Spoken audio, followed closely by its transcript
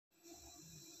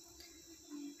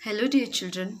Hello dear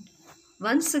children,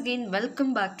 once again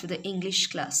welcome back to the English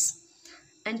class.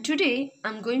 And today I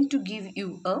am going to give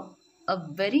you a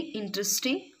very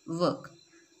interesting work,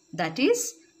 that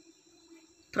is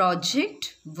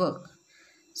project work.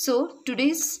 So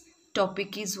today's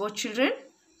topic is what children?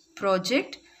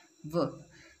 Project work.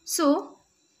 So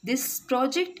this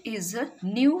project is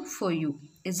new for you,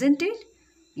 isn't it?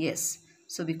 Yes.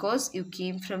 So because you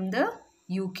came from the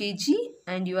UKG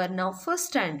and you are now first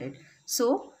standard.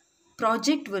 So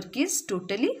project work is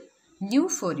totally new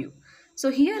for you. So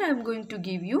here I am going to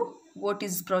give you what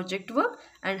is project work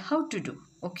and how to do.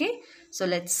 Okay. So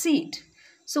let's see it.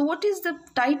 So what is the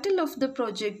title of the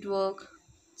project work?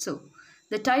 So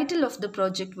the title of the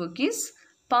project work is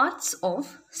Parts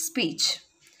of Speech.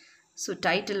 So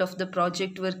title of the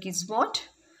project work is what?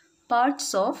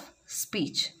 Parts of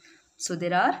speech. So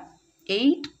there are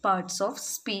 8 parts of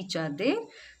speech are there.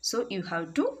 So you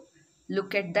have to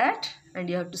look at that and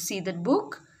you have to see that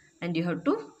book and you have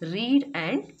to read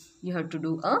and you have to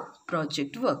do a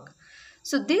project work.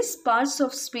 So these parts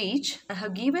of speech I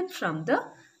have given from the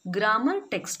grammar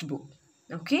textbook.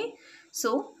 Okay.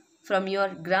 So from your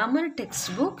grammar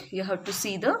textbook you have to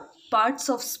see the parts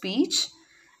of speech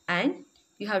and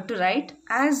you have to write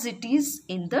as it is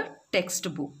in the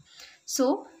textbook.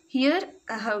 So here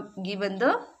I have given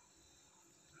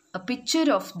a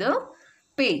picture of the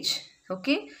page.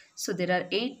 Okay. So there are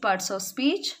 8 parts of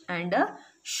speech and a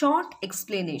short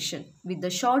explanation. With the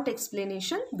short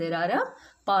explanation there are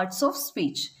parts of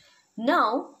speech.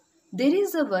 Now there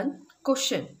is a one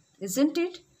question, isn't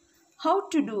it? How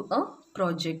to do a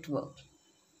project work.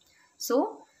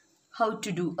 So how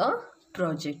to do a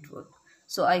project work.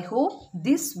 So I hope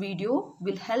this video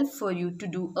will help for you to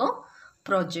do a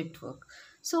project work.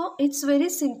 So it's very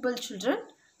simple children.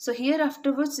 So here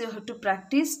afterwards you have to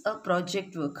practice a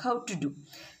project work, how to do.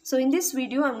 So in this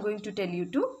video I am going to tell you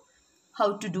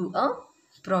how to do a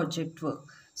project work.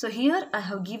 So here I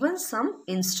have given some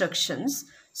instructions.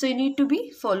 So you need to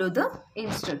follow the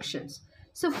instructions.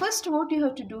 So first what you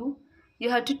have to do,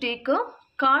 you have to take a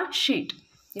card sheet.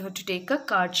 You have to take a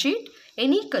card sheet,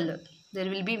 any color. There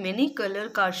will be many color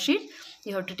card sheet.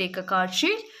 You have to take a card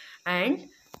sheet and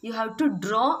you have to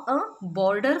draw a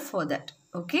border for that.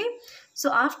 Okay.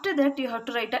 So after that you have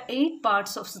to write 8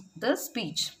 parts of the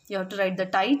speech. You have to write the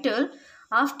title.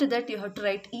 After that you have to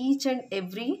write each and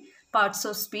every parts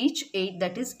of speech. 8,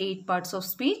 that is 8 parts of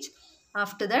speech.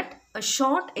 After that a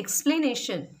short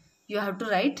explanation you have to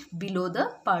write below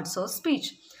the parts of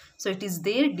speech. So it is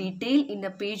there detail in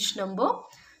a page number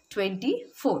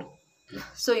 24.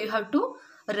 So you have to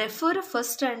refer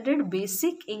first standard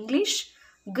basic English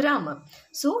grammar.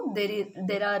 So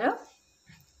there are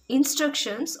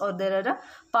instructions or there are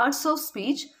parts of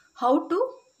speech how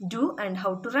to do and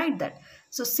how to write that.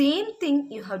 So same thing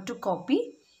you have to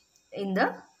copy in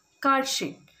the card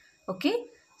sheet. Okay.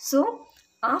 So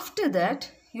after that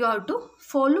you have to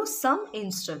follow some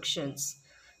instructions.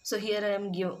 So here I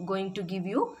am going to give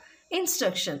you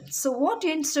instructions. So what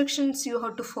instructions you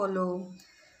have to follow?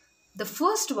 The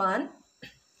first one,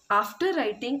 after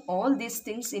writing all these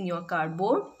things in your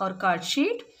cardboard or card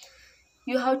sheet,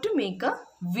 you have to make a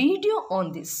video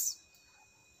on this.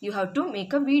 You have to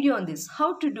make a video on this.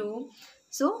 How to do?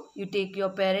 So you take your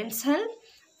parents' help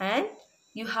and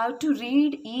you have to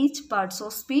read each parts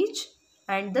of speech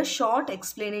and the short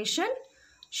explanation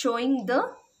showing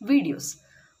the videos.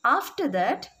 After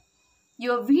that,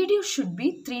 your video should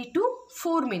be 3 to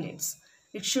 4 minutes.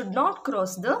 It should not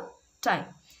cross the time.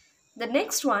 The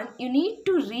next one, you need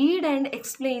to read and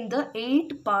explain the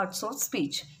 8 parts of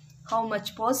speech. How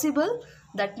much possible,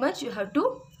 that much you have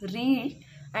to read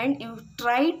and you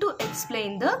try to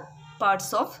explain the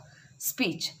parts of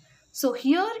speech. So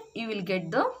here you will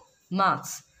get the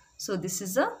marks. So this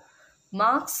is a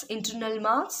marks, internal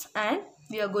marks, and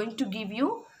we are going to give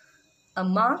you a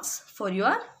marks for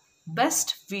your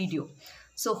best video.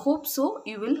 So hope so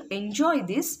you will enjoy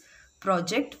this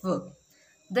project work.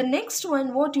 The next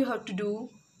one, what you have to do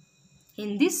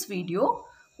in this video,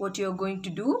 what you are going to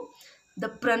do, the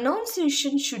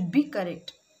pronunciation should be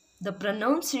correct. The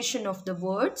pronunciation of the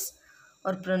words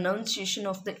or pronunciation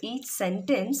of the each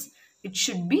sentence, it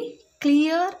should be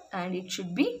clear and it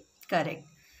should be correct.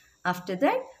 After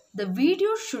that, the video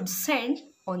should send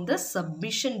on the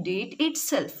submission date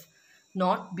itself,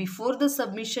 not before the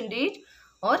submission date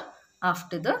or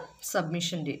after the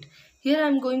submission date. Here I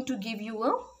am going to give you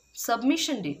a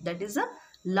submission date, that is a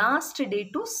last day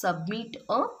to submit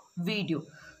a video.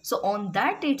 So on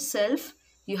that itself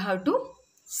you have to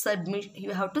submit, you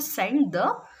have to send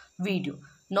the video,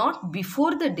 not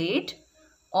before the date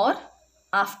or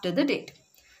after the date.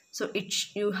 So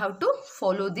you have to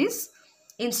follow these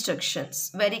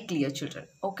instructions. Very clear, children.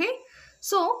 Okay.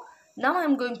 So now I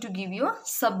am going to give you a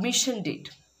submission date.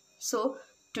 So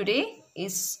today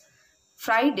is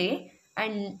Friday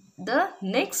and the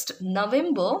next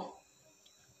November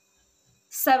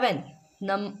 7,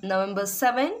 November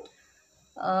 7,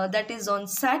 that is on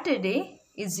Saturday,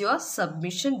 is your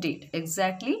submission date.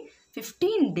 Exactly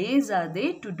 15 days are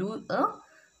there to do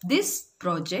this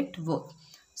project work.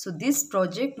 So this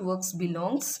project works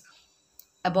belongs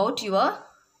about your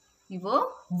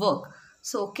work.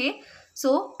 So okay,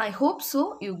 so I hope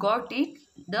so you got it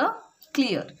the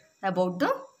clear about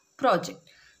the project.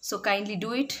 So kindly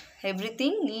do it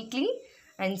everything neatly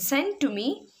and send to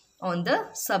me on the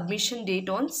submission date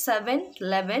on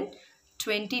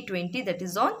 7/11/2020, that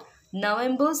is on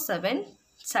November 7,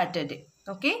 Saturday.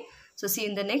 Okay, so see you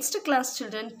in the next class,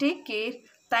 children. Take care.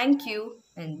 Thank you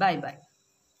and bye bye.